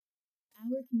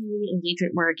Our community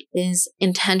engagement work is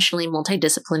intentionally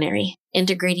multidisciplinary,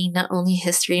 integrating not only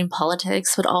history and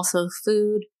politics, but also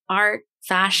food, art,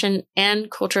 fashion, and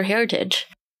cultural heritage.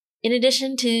 In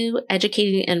addition to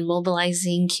educating and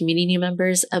mobilizing community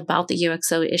members about the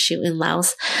UXO issue in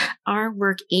Laos, our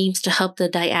work aims to help the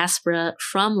diaspora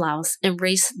from Laos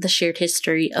embrace the shared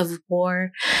history of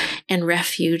war and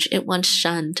refuge it once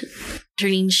shunned,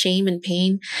 turning shame and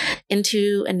pain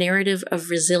into a narrative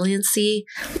of resiliency,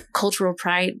 cultural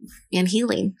pride, and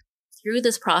healing. Through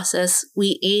this process,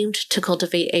 we aimed to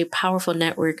cultivate a powerful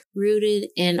network rooted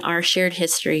in our shared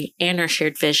history and our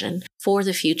shared vision for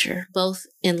the future, both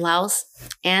in Laos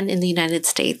and in the United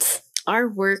States. Our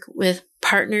work with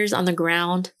partners on the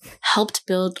ground helped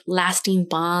build lasting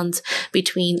bonds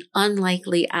between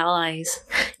unlikely allies,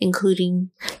 including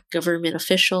government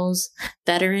officials,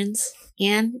 veterans,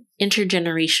 and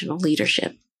intergenerational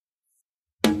leadership.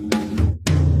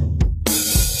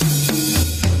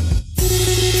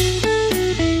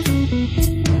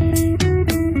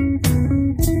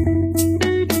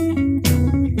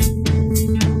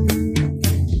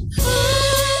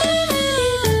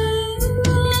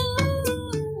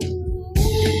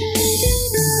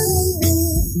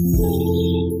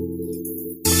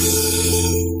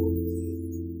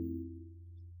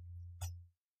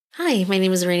 Hi, my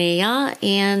name is Renee,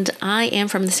 and I am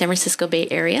from the San Francisco Bay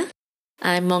Area.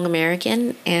 I'm Hmong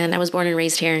American, and I was born and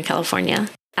raised here in California.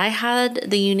 I had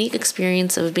the unique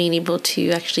experience of being able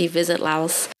to actually visit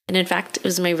Laos, and in fact, it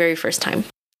was my very first time.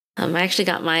 I actually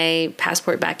got my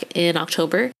passport back in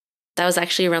October. That was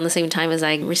actually around the same time as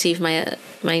I received my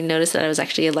notice that I was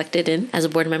actually elected in as a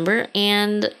board member.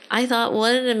 And I thought,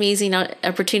 what an amazing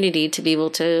opportunity to be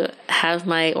able to have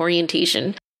my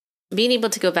orientation. Being able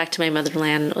to go back to my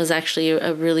motherland was actually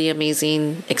a really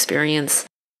amazing experience.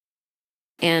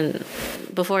 And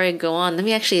before I go on, let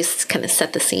me actually kind of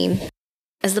set the scene.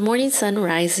 As the morning sun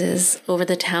rises over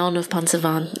the town of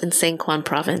Pansavan in Sang Quan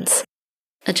province,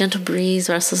 a gentle breeze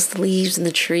rustles the leaves in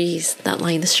the trees that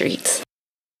line the streets.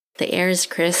 The air is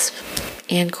crisp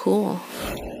and cool,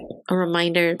 a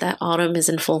reminder that autumn is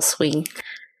in full swing.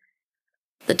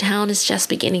 The town is just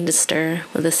beginning to stir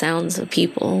with the sounds of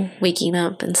people waking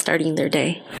up and starting their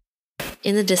day.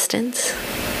 In the distance,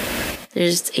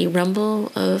 there's a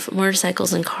rumble of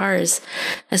motorcycles and cars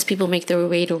as people make their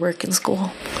way to work and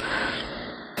school.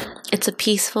 It's a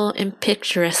peaceful and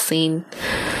picturesque scene,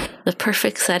 the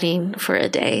perfect setting for a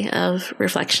day of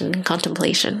reflection and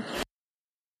contemplation.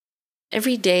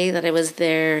 Every day that I was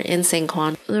there in Sang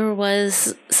Quan, there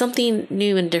was something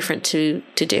new and different to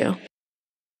do.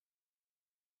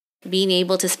 Being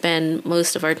able to spend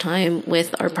most of our time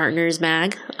with our partners,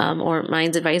 MAG, or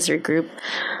Minds Advisory Group,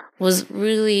 was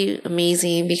really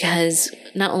amazing because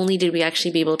not only did we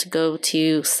actually be able to go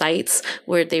to sites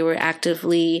where they were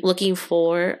actively looking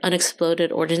for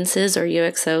unexploded ordnances or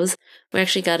UXOs, we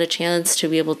actually got a chance to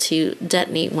be able to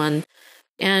detonate one.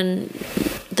 And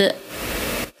the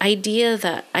idea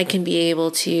that I can be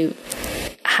able to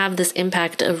have this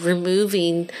impact of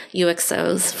removing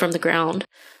UXOs from the ground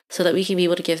so that we can be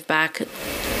able to give back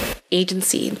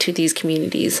agency to these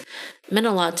communities meant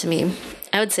a lot to me.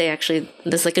 I would say actually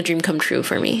this is like a dream come true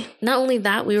for me. Not only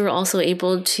that, we were also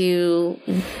able to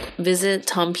visit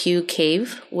Tom Pugh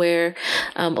Cave, where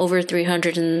over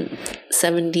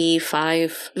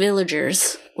 375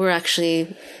 villagers were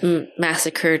actually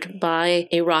massacred by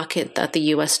a rocket that the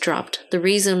U.S. dropped. The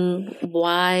reason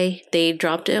why they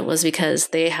dropped it was because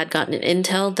they had gotten an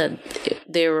intel that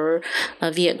there were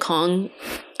Viet Cong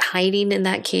hiding in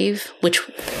that cave, which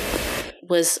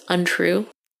was untrue.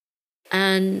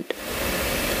 And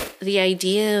the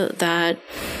idea that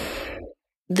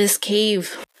this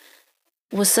cave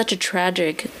was such a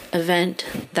tragic event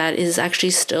that is actually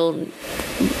still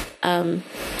a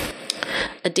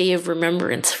day of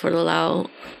remembrance for the Lao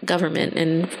government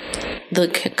and the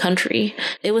country.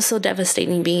 It was so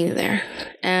devastating being there.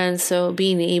 And so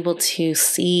being able to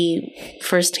see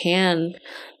firsthand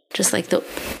just like the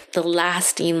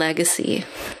lasting legacy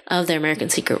of the American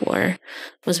Secret War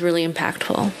was really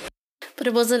impactful. But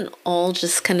it wasn't all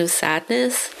just kind of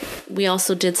sadness. We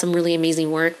also did some really amazing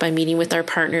work by meeting with our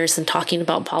partners and talking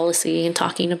about policy and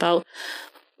talking about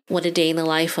what a day in the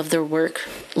life of their work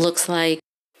looks like,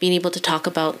 being able to talk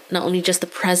about not only just the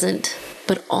present,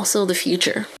 but also the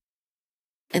future.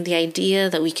 And the idea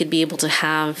that we could be able to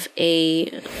have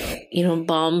a,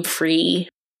 bomb-free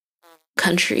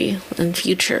country and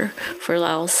future for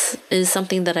Laos is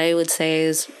something that I would say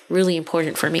is really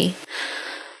important for me.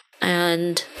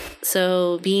 And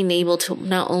so being able to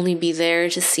not only be there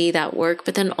to see that work,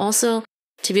 but then also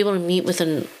to be able to meet with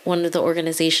one of the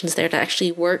organizations there that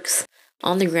actually works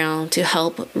on the ground to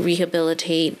help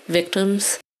rehabilitate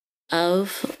victims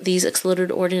of these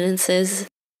exploded ordinances,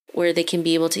 where they can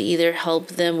be able to either help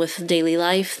them with daily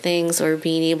life things or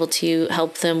being able to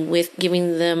help them with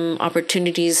giving them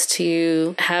opportunities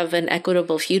to have an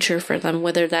equitable future for them,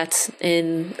 whether that's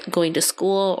in going to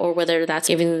school or whether that's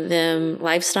giving them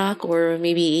livestock or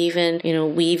maybe even,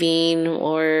 weaving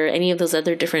or any of those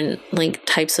other different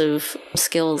types of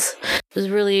skills. It was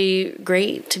really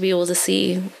great to be able to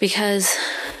see, because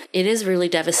it is really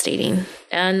devastating.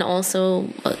 And also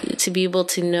to be able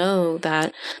to know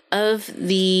that of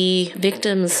the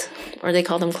victims, or they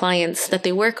call them clients, that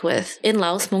they work with, in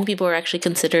Laos, Hmong people are actually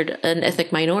considered an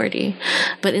ethnic minority.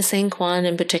 But in Saint Kwan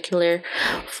in particular,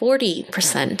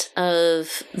 40%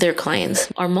 of their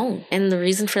clients are Hmong. And the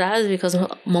reason for that is because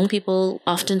Hmong people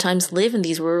oftentimes live in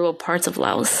these rural parts of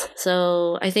Laos.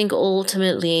 So I think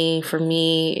ultimately for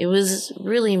me, it was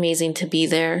really amazing to be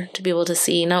there, to be able to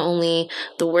see not only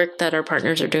the work that our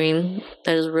partners are doing,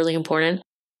 that is really important,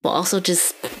 but also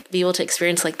just be able to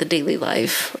experience the daily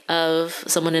life of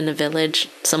someone in a village,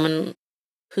 someone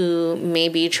who may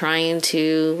be trying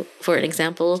to, for an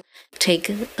example,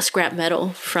 take scrap metal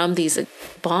from these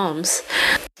bombs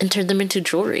and turn them into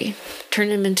jewelry, turn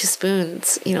them into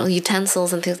spoons,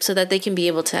 utensils and things, so that they can be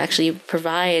able to actually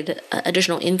provide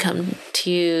additional income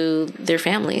to their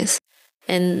families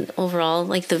and overall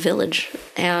the village.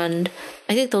 And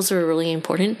I think those are really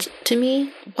important to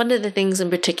me. One of the things in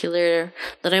particular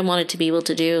that I wanted to be able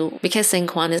to do, because Saint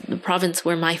Kwan is the province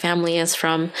where my family is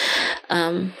from,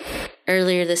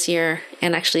 earlier this year,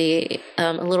 and actually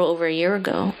a little over a year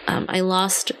ago, I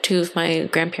lost two of my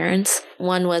grandparents.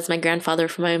 One was my grandfather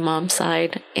from my mom's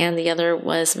side, and the other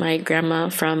was my grandma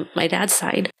from my dad's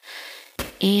side.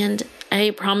 And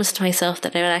I promised myself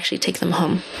that I would actually take them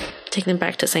home, take them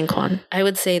back to Saint Kwan. I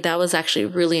would say that was actually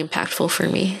really impactful for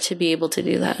me to be able to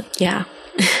do that. Yeah.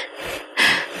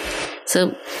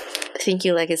 So thank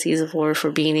you, Legacies of War, for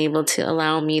being able to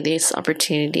allow me this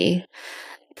opportunity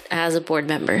as a board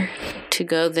member to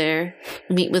go there,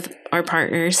 meet with our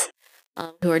partners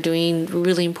who are doing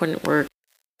really important work,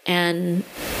 and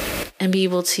be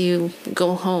able to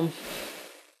go home.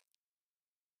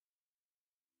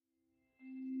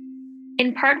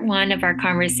 In part one of our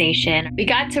conversation, we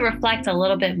got to reflect a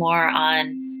little bit more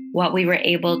on what we were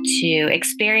able to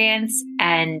experience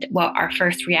and what our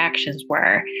first reactions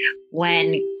were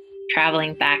when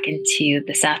traveling back into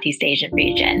the Southeast Asian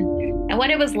region, and what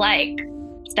it was like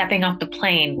stepping off the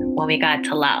plane when we got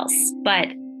to Laos. But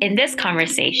in this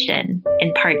conversation,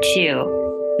 in part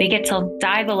two, we get to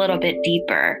dive a little bit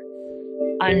deeper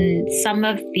on some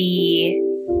of the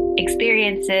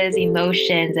experiences,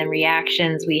 emotions, and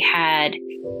reactions we had.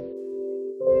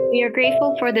 We are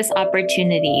grateful for this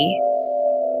opportunity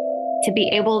to be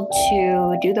able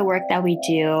to do the work that we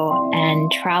do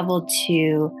and travel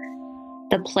to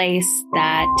the place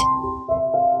that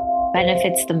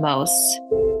benefits the most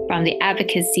from the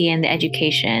advocacy and the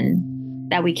education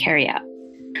that we carry out.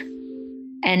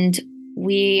 And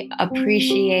we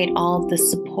appreciate all of the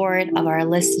support of our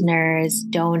listeners,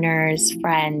 donors,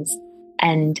 friends,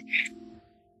 and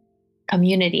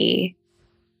community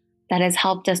that has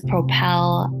helped us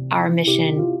propel our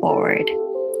mission forward.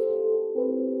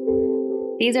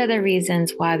 These are the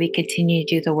reasons why we continue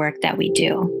to do the work that we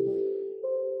do.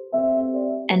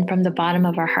 And from the bottom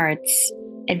of our hearts,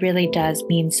 it really does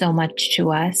mean so much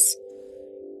to us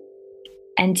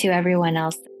and to everyone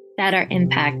else that are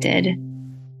impacted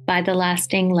by the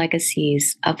lasting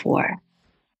legacies of war.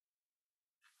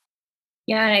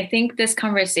 Yeah, and I think this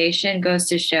conversation goes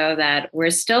to show that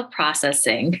we're still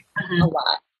processing a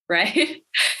lot, right?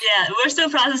 Yeah, we're still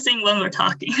processing when we're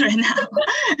talking right now.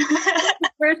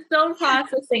 We're still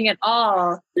processing it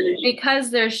all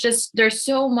because there's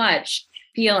so much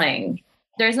feeling.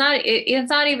 It's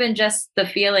not even just the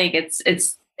feeling,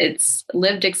 it's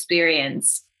lived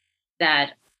experience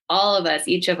that all of us,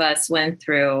 each of us went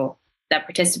through that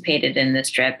participated in this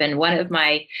trip. And one of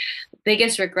my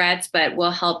biggest regrets, but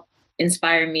will help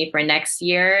inspire me for next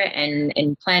year and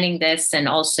in planning this and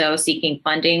also seeking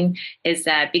funding, is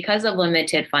that because of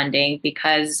limited funding,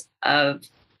 because of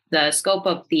the scope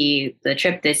of the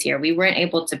trip this year, we weren't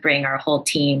able to bring our whole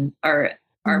team or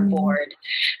our board,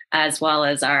 as well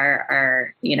as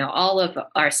our all of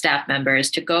our staff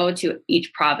members to go to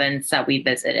each province that we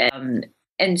visited.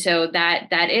 And so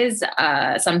that is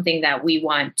something that we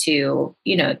want to,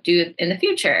 do in the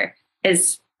future,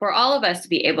 is for all of us to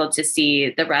be able to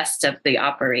see the rest of the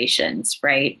operations,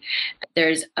 right?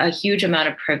 There's a huge amount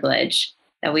of privilege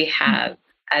that we have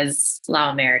as Lao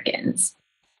Americans.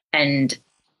 And,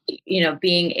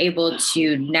 being able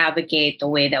to navigate the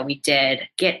way that we did,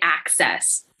 get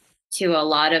access to a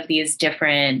lot of these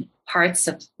different parts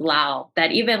of Laos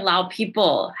that even Lao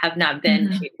people have not been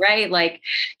to, right? Like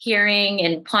hearing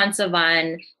in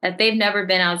Phonsavan that they've never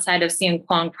been outside of Siêng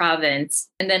Khoang province.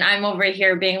 And then I'm over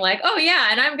here being like, oh yeah,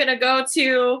 and I'm going to go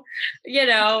to,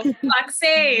 Pak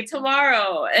Se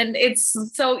tomorrow. And it's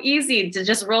so easy to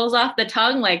just rolls off the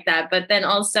tongue like that. But then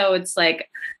also it's like,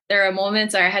 there are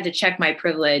moments where I had to check my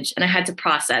privilege and I had to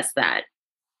process that.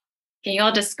 Can you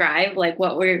all describe like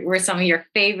what were some of your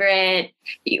favorite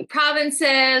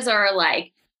provinces or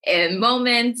like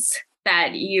moments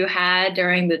that you had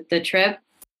during the trip?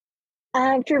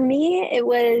 For me, it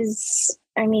was,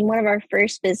 one of our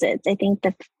first visits. I think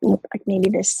maybe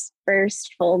this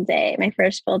first full day, my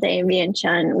first full day in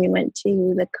Vientiane, we went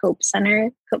to the Cope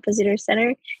Visitor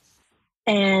Center.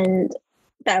 And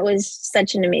that was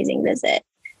such an amazing visit.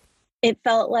 It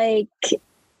felt like,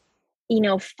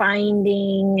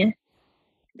 finding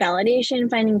validation,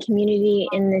 finding community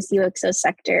in this UXO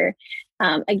sector.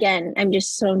 Again, I'm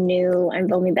just so new.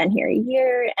 I've only been here a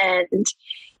year and,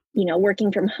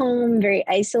 working from home, very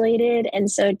isolated.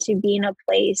 And so to be in a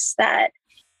place that,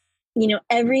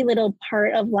 every little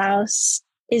part of Laos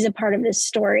is a part of this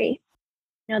story,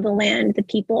 the land, the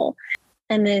people,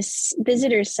 and this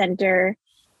visitor center,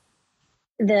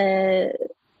 the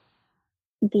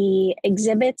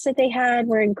exhibits that they had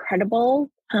were incredible.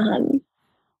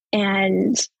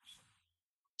 And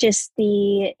just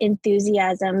the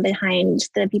enthusiasm behind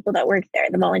the people that work there,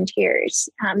 the volunteers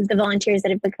that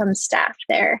have become staff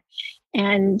there,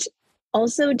 and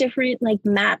also different like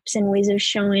maps and ways of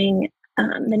showing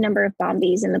the number of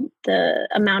bombies and the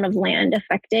amount of land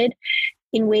affected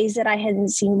in ways that I hadn't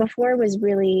seen before was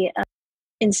really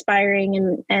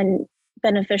inspiring and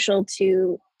beneficial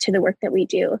to the work that we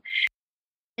do.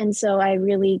 And so I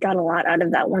really got a lot out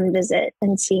of that one visit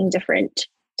and seeing different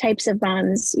types of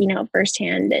bombs,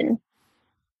 firsthand, and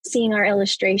seeing our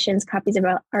illustrations, copies of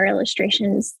our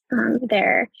illustrations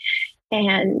there.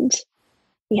 And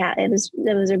yeah, it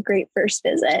was a great first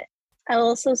visit. I'll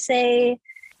also say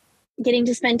getting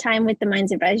to spend time with the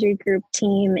Mines Advisory Group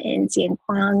team in Siêng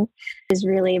Khoang is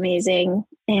really amazing.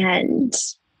 And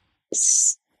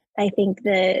I think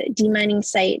the demining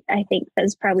site,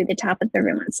 was probably the top of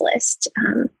everyone's list.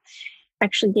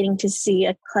 Actually getting to see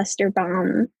a cluster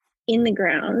bomb in the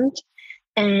ground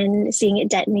and seeing it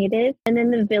detonated. And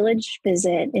then the village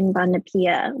visit in Banda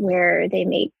Pia, where they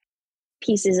make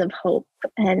pieces of hope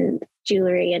and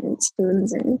jewelry and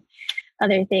spoons and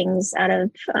other things out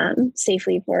of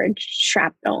safely forged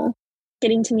shrapnel.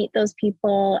 Getting to meet those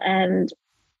people, and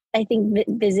I think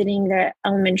visiting the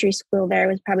elementary school there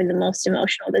was probably the most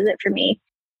emotional visit for me.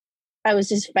 I was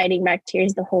just fighting back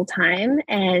tears the whole time,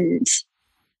 and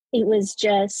it was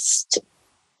just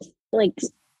like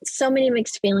so many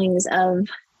mixed feelings of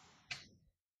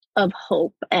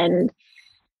hope. And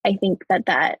I think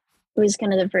that was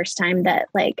kind of the first time that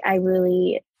like I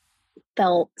really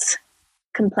felt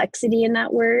complexity in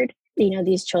that word.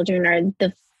 These children are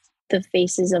the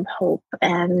faces of hope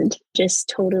and just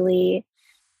totally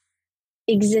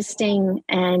existing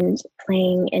and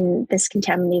playing in this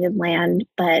contaminated land,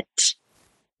 but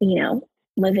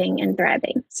living and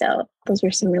thriving. So those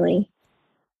were some really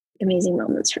amazing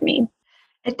moments for me.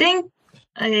 I think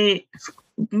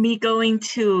me going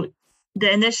to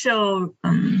the initial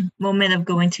moment of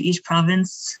going to each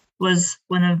province was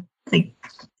one of like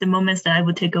the moments that I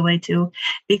would take away too,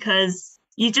 because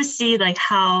you just see like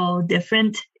how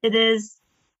different it is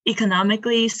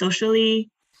economically, socially,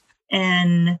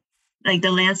 and like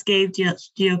the landscape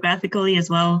geographically as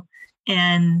well.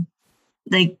 And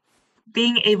like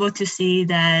being able to see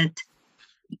that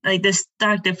like this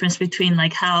stark difference between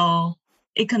like how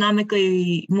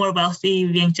economically more wealthy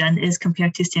Vientiane is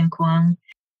compared to Siêng Khoang.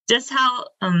 Just how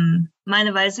Mine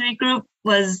Advisory Group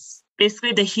was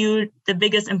basically the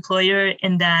biggest employer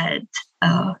in that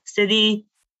city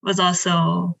was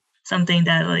also something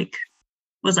that like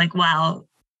was like, wow,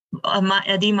 a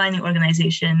demining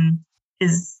organization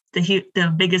is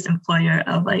the biggest employer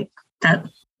of like that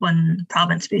one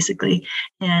province basically.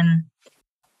 And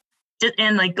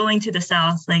like going to the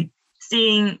south, like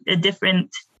seeing a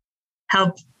different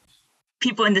how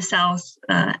people in the south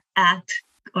act,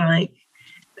 or like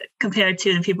compared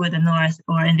to the people in the north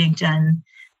or in Vientiane.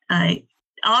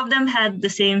 All of them had the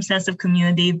same sense of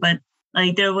community, but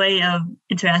like their way of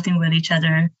interacting with each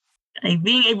other, like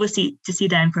being able to see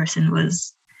that in person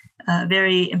was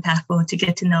very impactful to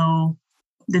get to know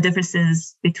the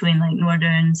differences between like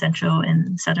northern, central,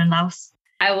 and southern Laos.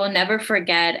 I will never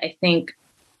forget, I think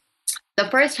the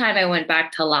first time I went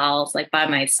back to Laos, like by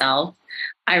myself,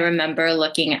 I remember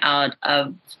looking out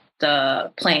of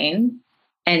the plane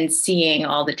and seeing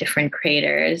all the different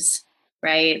craters,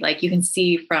 right? Like you can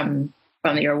see from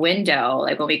your window,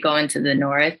 like when we go into the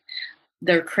north,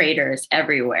 there are craters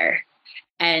everywhere.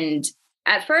 And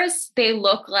at first they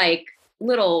look like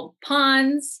little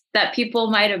ponds that people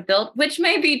might have built, which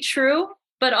may be true,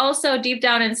 but also deep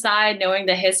down inside, knowing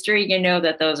the history, you know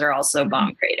that those are also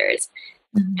bomb craters.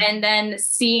 Mm-hmm. And then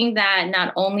seeing that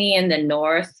not only in the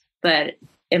north, but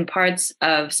in parts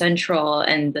of central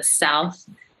and the south,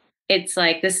 it's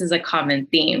like this is a common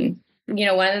theme. You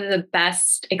know, one of the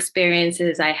best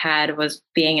experiences I had was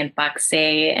being in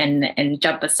Paksay and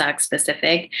Jampasak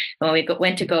specific. When we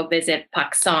went to go visit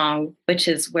Paksong, which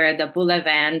is where the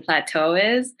Bulavan Plateau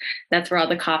is, that's where all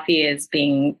the coffee is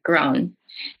being grown.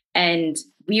 And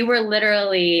we were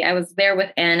literally, I was there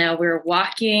with Anna, we were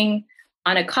walking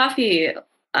on a coffee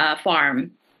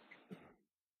farm,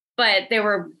 but there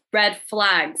were red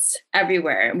flags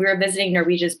everywhere. We were visiting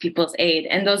Norwegian People's Aid,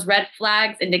 and those red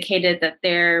flags indicated that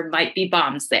there might be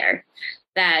bombs there,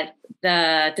 that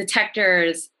the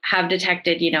detectors have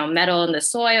detected, you know, metal in the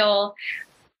soil,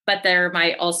 but there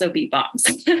might also be bombs.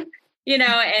 You know,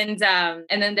 and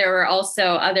then there were also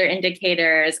other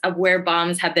indicators of where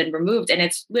bombs have been removed. And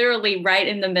it's literally right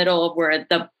in the middle of where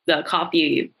the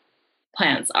coffee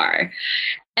plants are.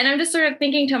 And I'm just sort of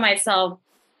thinking to myself,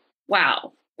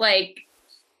 wow, like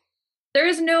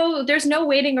there's no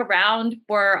waiting around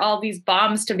for all these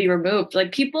bombs to be removed.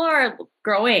 Like people are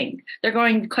growing, they're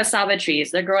growing cassava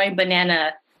trees, they're growing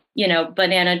banana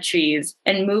trees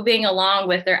and moving along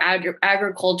with their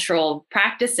agricultural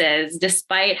practices,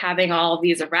 despite having all of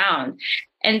these around.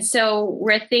 And so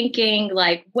we're thinking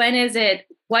like,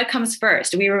 what comes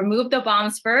first? Do we remove the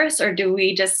bombs first, or do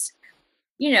we just,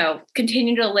 you know,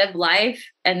 continue to live life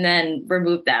and then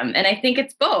remove them? And I think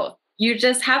it's both. You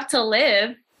just have to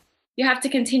live. You have to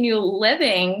continue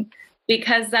living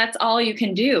because that's all you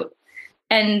can do.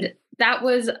 And that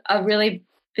was a really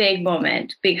big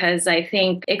moment, because I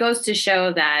think it goes to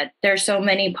show that there's so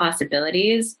many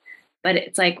possibilities, but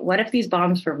it's like, what if these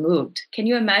bombs were moved? Can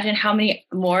you imagine how many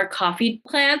more coffee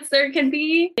plants there can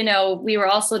be? You know, we were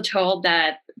also told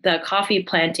that the coffee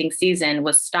planting season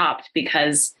was stopped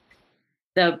because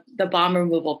the bomb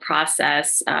removal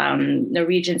process,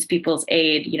 Norwegian People's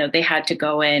Aid, you know, they had to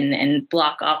go in and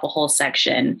block off a whole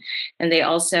section. And they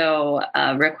also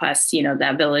request, you know,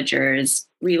 that villagers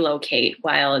relocate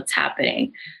while it's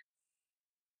happening.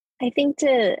 I think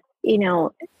to, you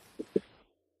know,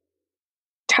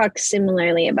 talk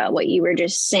similarly about what you were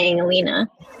just saying, Aleena,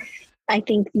 I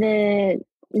think the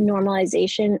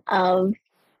normalization of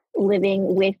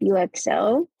living with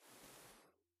UXO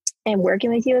and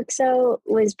working with UXO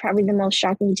was probably the most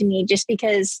shocking to me, just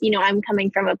because, you know, I'm coming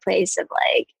from a place of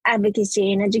like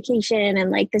advocacy and education,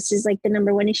 and like this is like the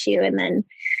number one issue. And then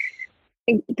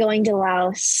going to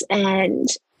Laos, and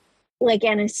like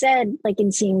Anna said, like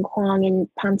in seeing Quang and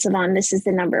Pansavan, this is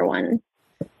the number one.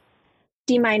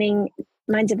 Demining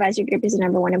Mines Advisory Group is the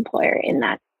number one employer in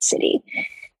that city.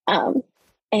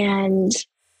 And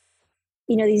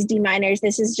you know, these deminers,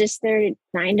 this is just their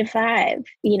 9 to 5,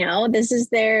 you know, this is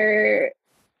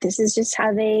just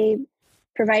how they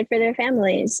provide for their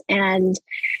families. And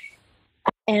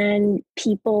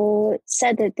people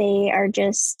said that they are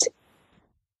just,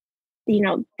 you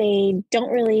know, they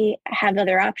don't really have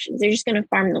other options. They're just going to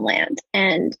farm the land.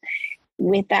 And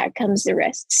with that comes the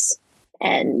risks.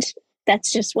 And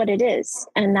that's just what it is.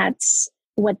 And that's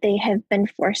what they have been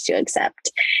forced to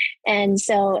accept. And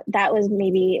so that was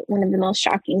maybe one of the most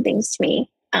shocking things to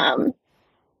me.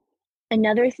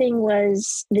 Another thing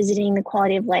was visiting the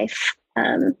Quality of Life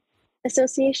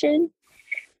Association.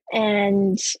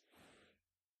 And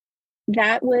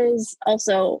that was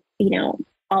also, you know,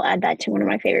 I'll add that to one of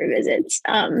my favorite visits.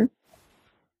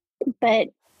 But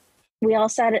we all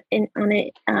sat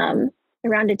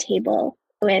around a table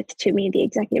with Tumi, the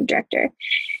executive director.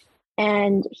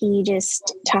 And he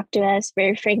just talked to us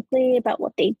very frankly about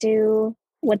what they do,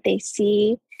 what they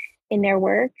see in their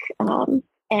work.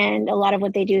 And a lot of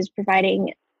what they do is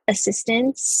providing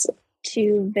assistance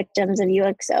to victims of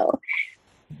UXO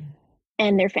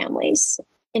and their families.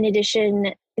 In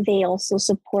addition, they also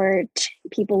support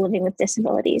people living with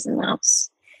disabilities in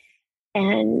Laos.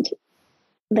 And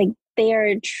like they are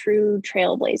a true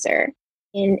trailblazer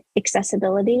in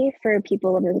accessibility for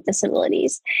people living with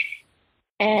disabilities.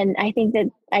 And I think that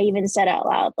I even said out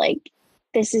loud, like,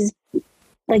 this is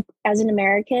like, as an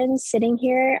American sitting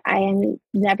here, I am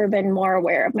never been more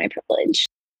aware of my privilege.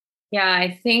 Yeah,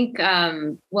 I think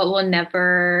what will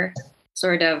never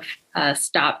sort of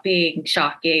stop being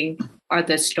shocking are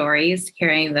the stories,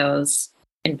 hearing those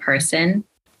in person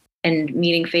and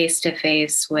meeting face to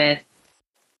face with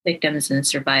victims and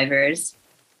survivors.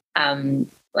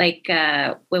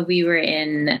 When we were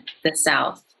in the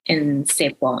South, in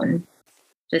Sepon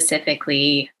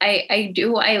specifically, I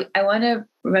want to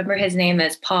remember his name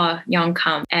as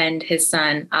Pajouablai, and his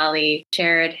son Ali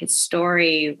shared his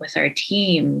story with our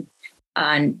team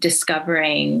on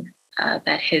discovering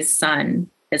that his son,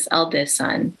 his eldest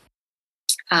son,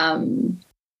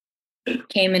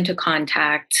 came into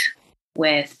contact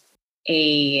with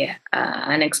a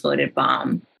unexploded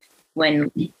bomb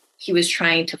when he was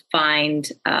trying to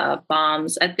find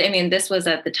bombs. This was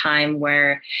at the time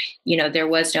where, there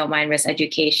was no mine risk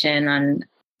education on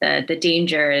the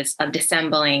dangers of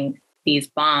disassembling these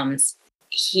bombs.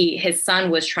 His son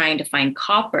was trying to find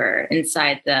copper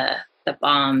inside the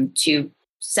bomb to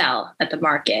sell at the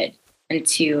market and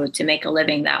to make a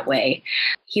living that way.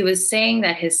 He was saying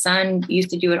that his son used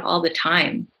to do it all the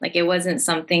time. Like, it wasn't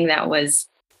something that was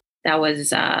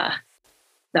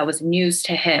news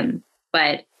to him.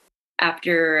 But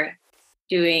after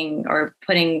doing or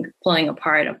pulling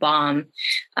apart a bomb,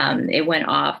 it went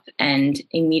off and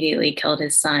immediately killed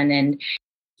his son. And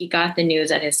he got the news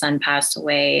that his son passed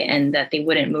away and that they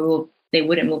wouldn't move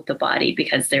the body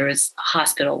because there was a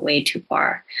hospital way too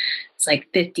far. It's like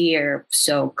 50 or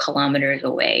so kilometers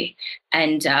away.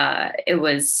 And it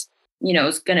was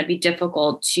going to be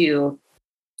difficult to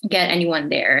get anyone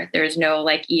there. There's no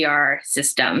ER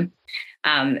system.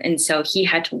 And so he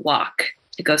had to walk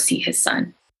to go see his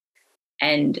son.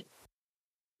 And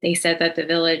they said that the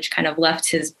village kind of left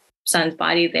his son's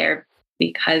body there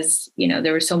because,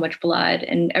 there was so much blood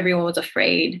and everyone was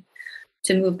afraid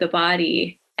to move the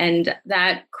body. And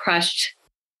that crushed,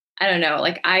 I don't know,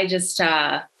 I just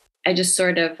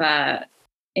sort of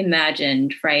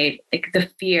imagined, right? The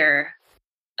fear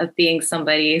of being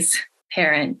somebody's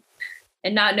parent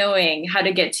and not knowing how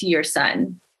to get to your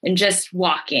son and just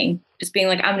walking, just being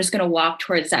I'm just going to walk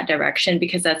towards that direction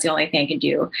because that's the only thing I can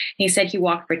do. And he said he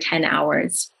walked for 10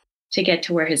 hours to get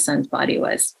to where his son's body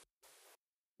was.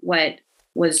 What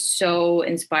was so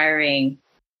inspiring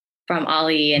from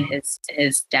Ali and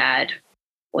his dad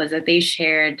was that they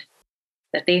shared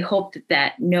that they hoped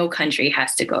that no country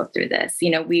has to go through this.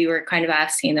 We were kind of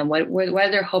asking them what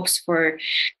are their hopes for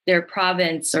their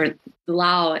province or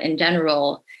Laos in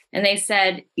general. And they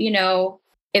said,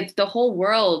 if the whole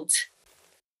world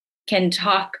can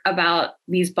talk about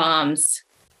these bombs,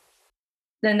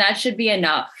 then that should be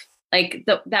enough.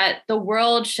 That the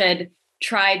world should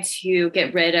try to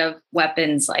get rid of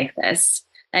weapons like this,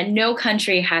 that no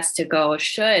country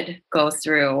should go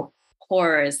through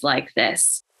horrors like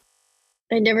this.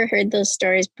 I never heard those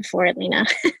stories before, Aleena.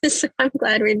 So I'm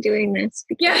glad we're doing this.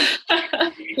 Yeah.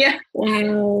 Yeah.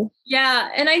 Wow. Yeah.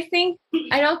 And I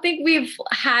don't think we've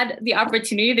had the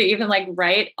opportunity to even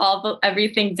write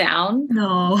everything down.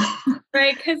 No.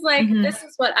 Right. Because This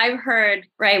is what I've heard,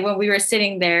 right, when we were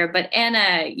sitting there. But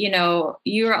Anna,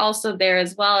 you were also there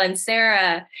as well. And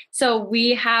Sarah. So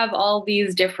we have all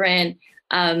these different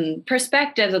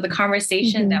perspectives of the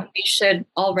conversation that we should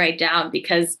all write down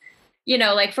because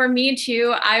for me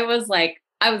too, I was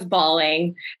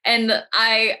bawling and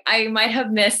I might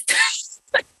have missed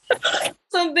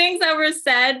some things that were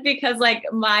said because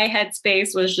my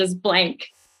headspace was just blank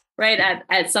right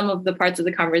at some of the parts of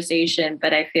the conversation.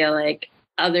 But I feel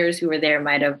others who were there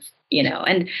might have,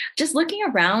 and just looking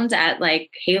around at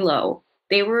Halo,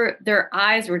 their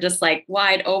eyes were just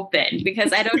wide open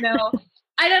because I don't know.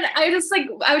 I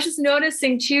was just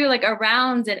noticing too,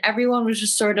 around, and everyone was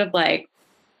just sort of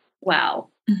wow.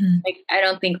 I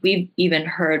don't think we've even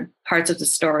heard parts of the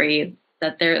story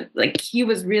that they're he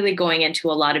was really going into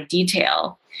a lot of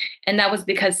detail. And that was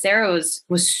because Sarah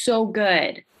was so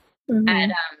good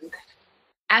at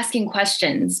asking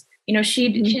questions. She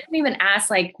didn't even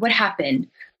ask what happened.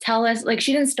 Tell us,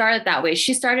 she didn't start it that way.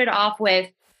 She started off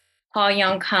with,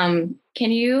 Pajouablai,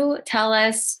 can you tell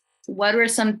us what were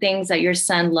some things that your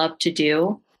son loved to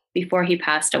do before he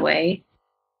passed away?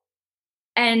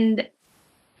 And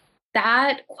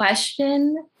that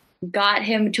question got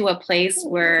him to a place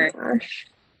where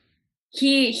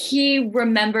he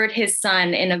remembered his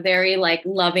son in a very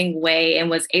loving way and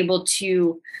was able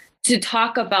to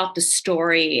talk about the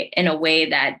story in a way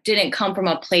that didn't come from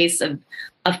a place of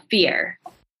fear.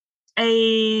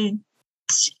 I'm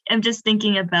just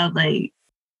thinking about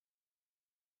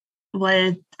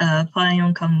what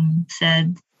Pajouablai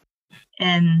said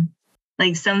and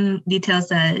some details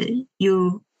that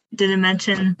you didn't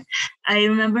mention. I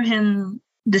remember him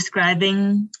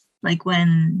describing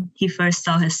when he first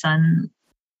saw his son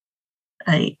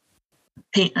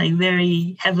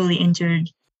very heavily injured.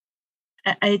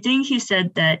 I think he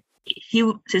said that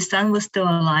his son was still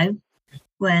alive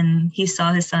when he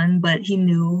saw his son, but he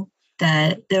knew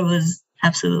that there was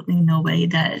absolutely no way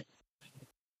that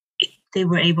they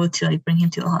were able to like bring him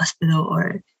to a hospital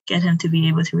or get him to be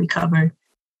able to recover.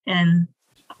 And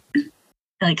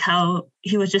like how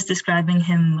he was just describing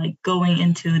him like going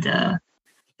into the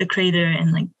crater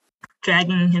and like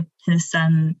dragging his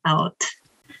son out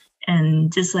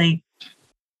and just like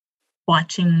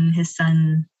watching his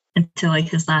son until like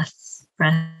his last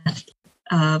breath.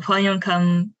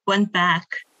 Pajouablai went back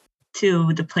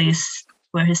to the place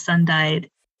where his son died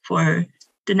for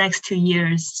the next 2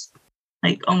 years,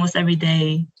 like almost every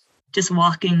day, just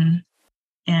walking.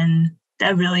 And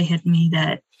that really hit me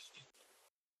that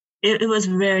it was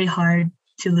very hard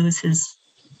to lose his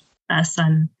first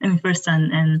son,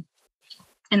 and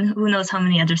who knows how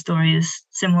many other stories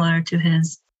similar to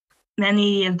his.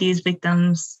 Many of these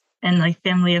victims and like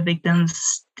family of victims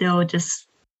still just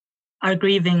are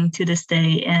grieving to this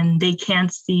day, and they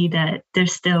can't see that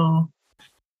there's still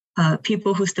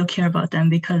people who still care about them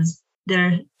because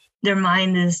their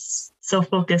mind is so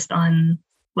focused on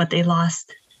what they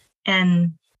lost.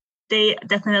 And they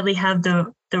definitely have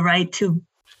the right to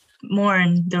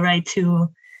mourn, the right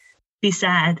to be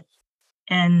sad.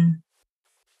 And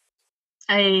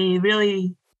I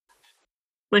really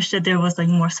wish that there was like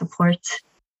more support.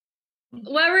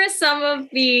 What were some of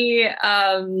the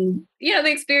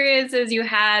the experiences you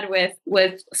had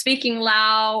with speaking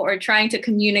Lao or trying to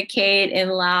communicate in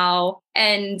Lao?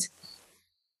 And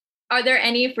are there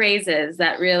any phrases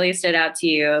that really stood out to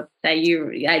you that you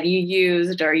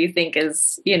used or you think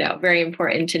is, very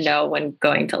important to know when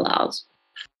going to Laos?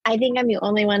 I think I'm the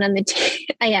only one on the team.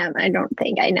 I don't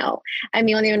think I know. I'm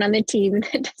the only one on the team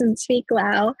that doesn't speak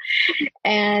Lao.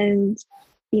 And,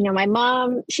 my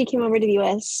mom, she came over to the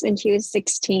US when she was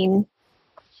 16.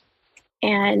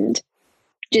 And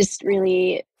just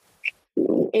really,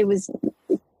 it was,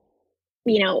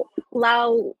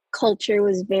 Lao culture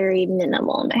was very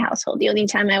minimal in my household. The only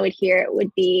time I would hear it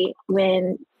would be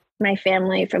when my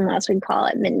family from Laos would call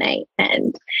at midnight.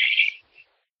 And,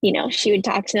 she would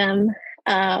talk to them.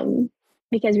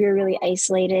 Because we were really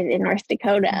isolated in North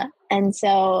Dakota. And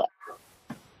so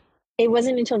it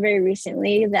wasn't until very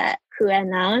recently that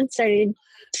Kuana started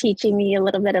teaching me a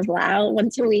little bit of Lao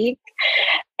once a week.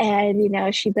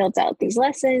 And, she built out these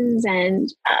lessons,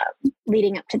 and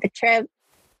leading up to the trip,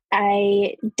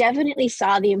 I definitely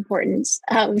saw the importance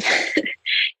of,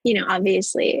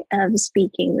 obviously of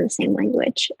speaking the same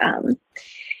language.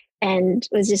 And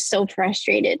was just so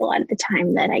frustrated a lot of the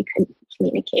time that I couldn't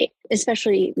communicate,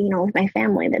 especially, with my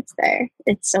family that's there.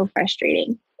 It's so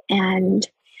frustrating. And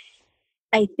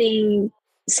I think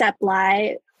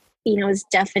Saplai, is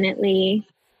definitely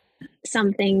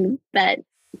something that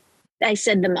I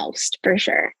said the most for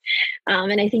sure.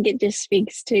 And I think it just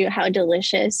speaks to how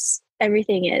delicious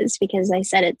everything is because I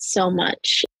said it so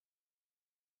much.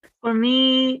 For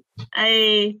me,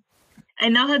 I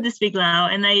know how to speak Lao,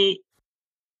 and I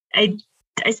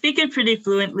speak it pretty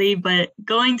fluently, but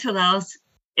going to Laos,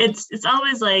 it's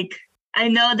always like, I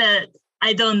know that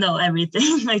I don't know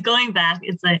everything. Like going back,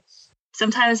 it's like,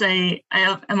 sometimes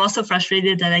I'm also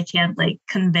frustrated that I can't like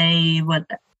convey what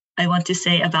I want to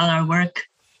say about our work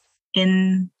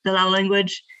in the Lao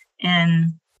language.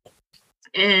 And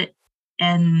I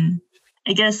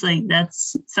guess like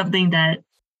that's something that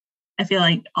I feel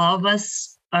like all of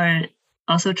us are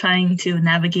also trying to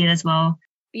navigate as well.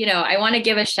 I want to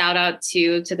give a shout out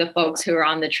to the folks who are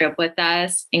on the trip with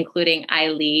us, including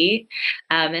Ailee.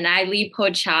 And Ailee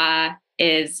Pocha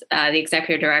is the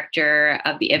executive director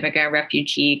of the Immigrant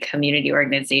Refugee Community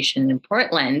Organization in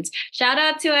Portland. Shout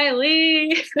out to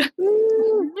Ailee.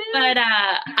 But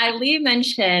Ailee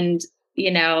mentioned,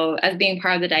 as being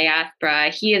part of the diaspora,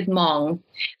 he is Hmong,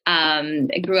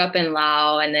 grew up in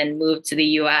Laos and then moved to the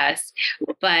US.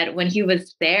 But when he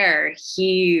was there,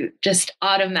 he just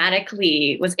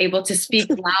automatically was able to speak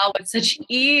Lao with such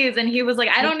ease. And he was like,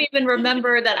 I don't even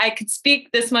remember that I could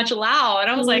speak this much Lao.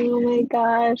 And I was like, oh my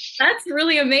gosh, that's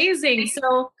really amazing.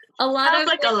 So a lot of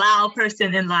like a Lao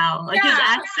person in Lao, like his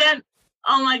accent.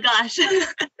 Oh my gosh.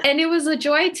 And it was a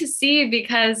joy to see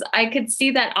because I could see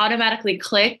that automatically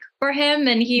click for him.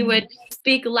 And he would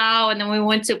speak Lao. And then we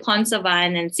went to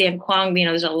Phonsavan and Siem Quang,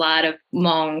 there's a lot of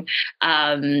Hmong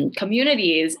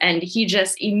communities. And he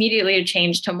just immediately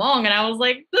changed to Hmong. And I was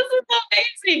like, this is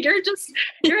amazing. You're just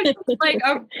like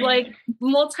a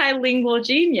multilingual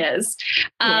genius.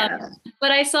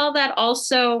 But I saw that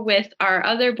also with our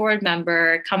other board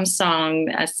member,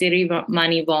 Kamsong Siri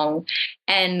Manivong.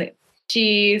 And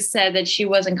she said that she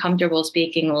wasn't comfortable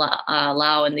speaking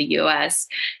Lao in the US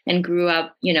and grew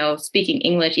up, speaking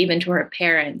English even to her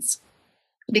parents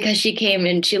because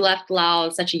she left Lao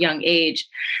at such a young age.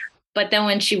 But then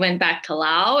when she went back to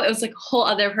Laos, it was like a whole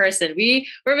other person. We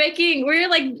were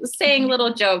like saying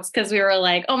little jokes because we were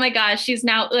like, oh my gosh, she's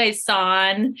now Ue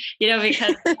San,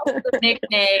 because that's the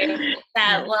nickname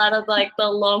that a lot of like the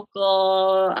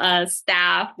local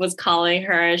staff was calling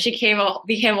her. She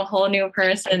became a whole new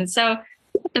person. So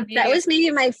that was maybe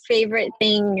my favorite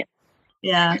thing.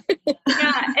 Yeah.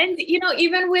 Yeah. And,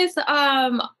 even with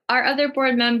our other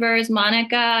board members,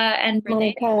 Monica and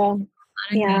Renee.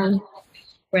 Yeah.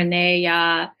 Renee,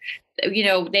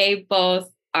 they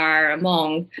both are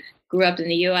Hmong, grew up in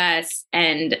the U.S.,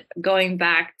 and going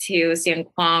back to Sian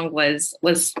Kwang was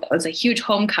a huge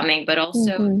homecoming, but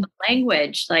also the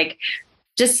language, like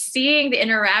just seeing the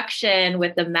interaction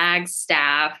with the MAG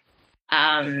staff.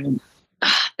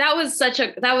 That was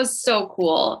so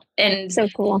cool. And so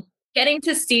cool. Getting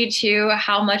to see too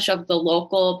how much of the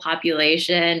local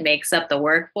population makes up the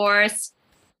workforce.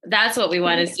 That's what we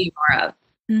want to see more of.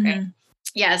 Mm-hmm. Right?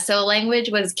 Yeah, so language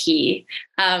was key.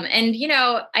 And,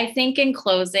 I think in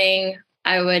closing,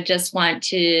 I would just want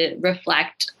to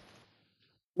reflect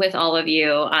with all of you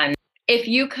on if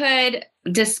you could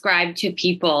describe to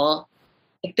people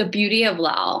like, the beauty of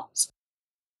Laos.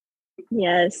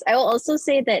 Yes, I will also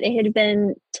say that it had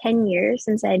been 10 years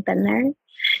since I had been there.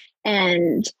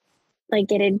 And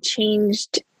like it had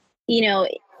changed,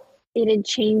 it had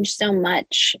changed so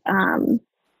much.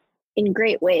 In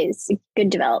great ways, good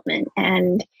development.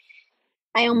 And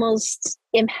I almost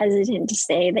am hesitant to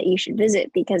say that you should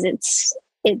visit because it's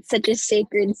such a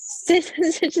sacred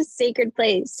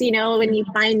place, when you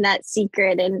find that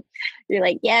secret and you're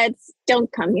like,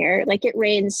 don't come here. Like it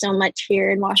rains so much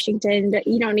here in Washington that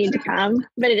you don't need to come,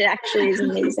 but it actually is an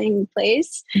amazing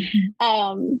place.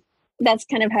 That's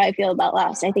kind of how I feel about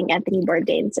Laos. I think Anthony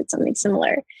Bourdain said something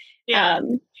similar. Yeah.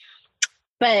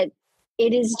 But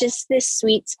it is just this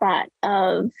sweet spot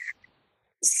of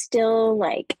still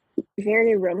like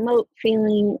very remote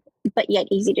feeling, but yet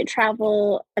easy to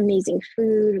travel, amazing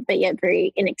food, but yet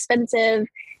very inexpensive.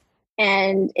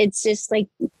 And it's just like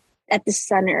at the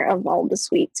center of all the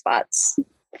sweet spots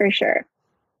for sure.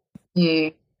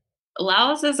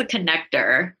 Laos is a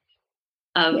connector.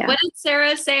 What did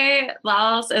Sarah say?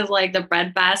 Laos is like the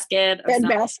breadbasket.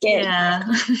 Breadbasket. Yeah.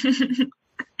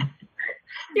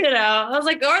 I was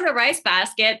like, or the rice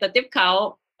basket, the dip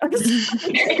cow. We're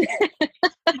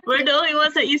the only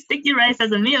ones that use sticky rice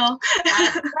as a meal.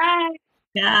 That's right.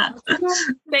 Yeah.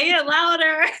 Say it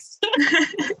louder.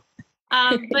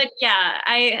 But yeah,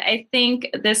 I think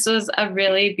this was a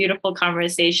really beautiful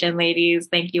conversation, ladies.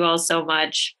 Thank you all so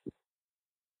much.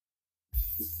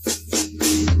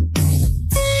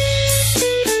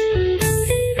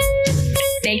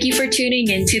 Thank you for tuning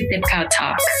in to Dip Cow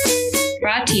Talk.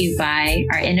 Brought to you by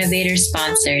our innovator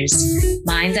sponsors,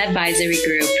 Minds Advisory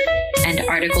Group and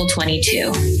Article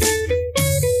 22.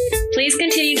 Please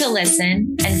continue to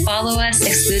listen and follow us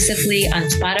exclusively on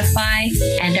Spotify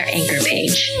and our Anchor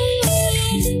page.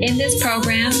 In this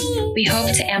program, we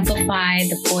hope to amplify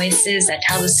the voices that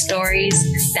tell the stories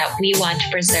that we want to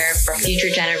preserve for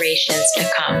future generations to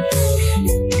come.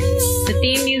 The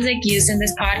theme music used in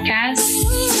this podcast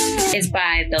is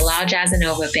by the Lao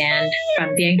Jazzanova Band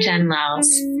from Vientiane, Laos,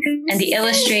 and the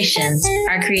illustrations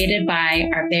are created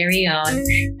by our very own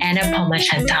Anna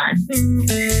Phommachanthone.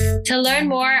 To learn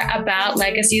more about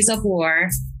Legacies of War,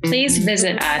 please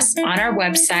visit us on our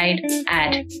website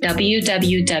at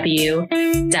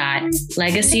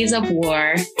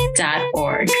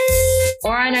www.legacesofwar.org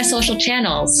or on our social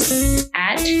channels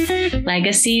at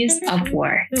Legacies of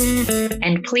War.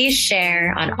 And please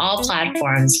share on all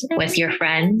platforms with your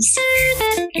friends,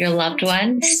 your loved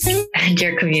ones, and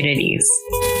your communities.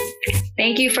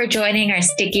 Thank you for joining our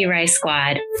Sticky Rice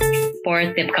Squad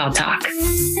for Dip Cow Talk.